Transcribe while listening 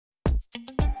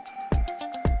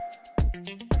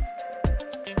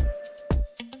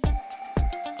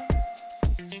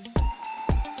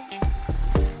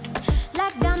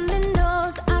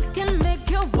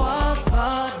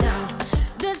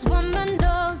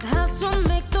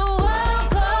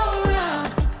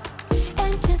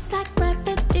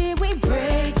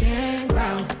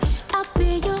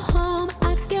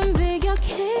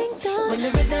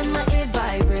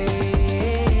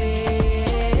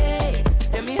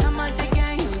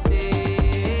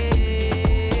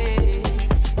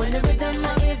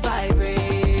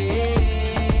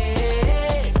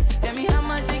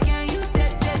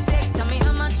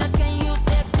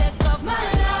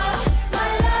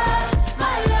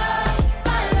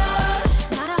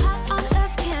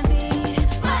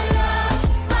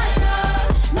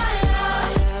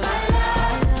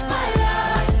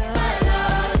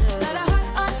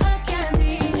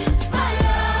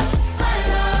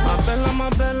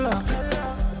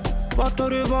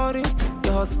Battery body,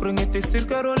 jag har sprungit i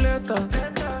cirkelruleta.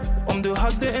 Om du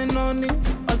hade en aning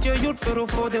att jag gjort för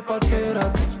att få det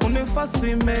parkerat. Hon är fast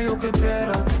vid mig och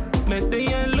ockuperad. Med dig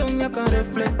i en lugn jag kan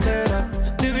reflektera.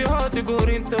 Det vi har det går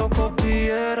inte att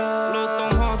kopiera. Låt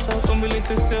dem hata, de vill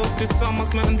inte se oss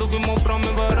tillsammans. Men ändå vi mår bra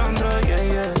med varandra, yeah,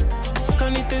 yeah.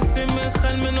 Kan inte se mig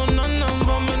själv med någon annan.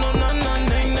 Var med någon annan,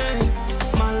 nej, nej.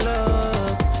 My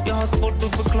love, jag har svårt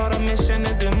att förklara men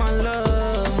känner det, my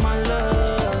love, my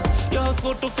love. Jag har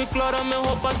svårt att förklara men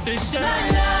hoppas du känner.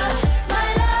 My love, my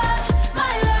love,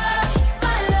 my love,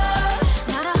 my love.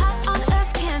 Not a heart on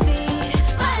earth can beat.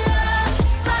 My love,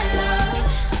 my love.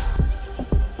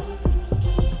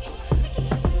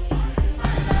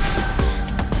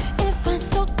 It runs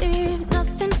so deep,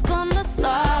 nothing's gonna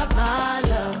stop my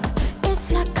love.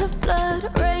 It's like a flood,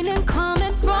 raining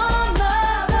coming from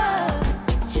above.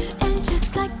 And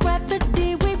just like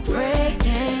gravity, we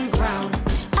breaking ground.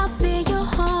 I'll be your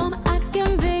home, I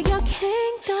can be your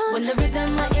kingdom. When the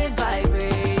rhythm of it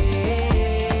vibrates,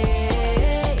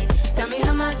 tell me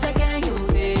how much I can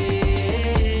use it.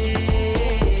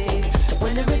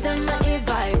 When the rhythm of it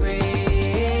vibrates,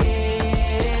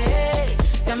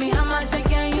 tell me how much I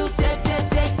can you take, take,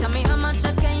 take. Tell me how much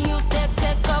I can you take,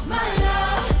 take up my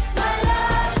love, my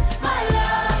love, my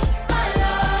love, my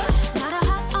love. Not a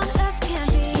heart on earth can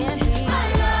beat. My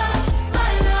love,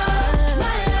 my love,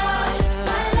 my love,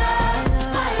 my love,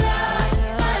 my love,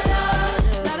 my love.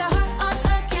 Not a heart on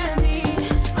earth can beat.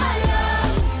 My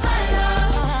love, my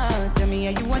love. Tell me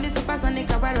how you want this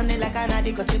supersonic. I ride on it like an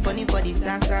addict. Got you bunny for the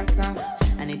sound.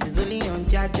 And it is only on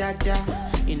ja.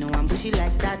 You know I'm bushy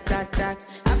like that.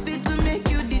 Happy to make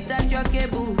you detach your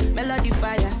cable. Melody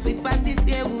fire, sweet past this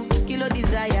Kilo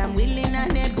desire, I'm willing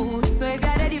and able. So if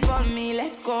you're ready for me,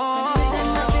 let's go.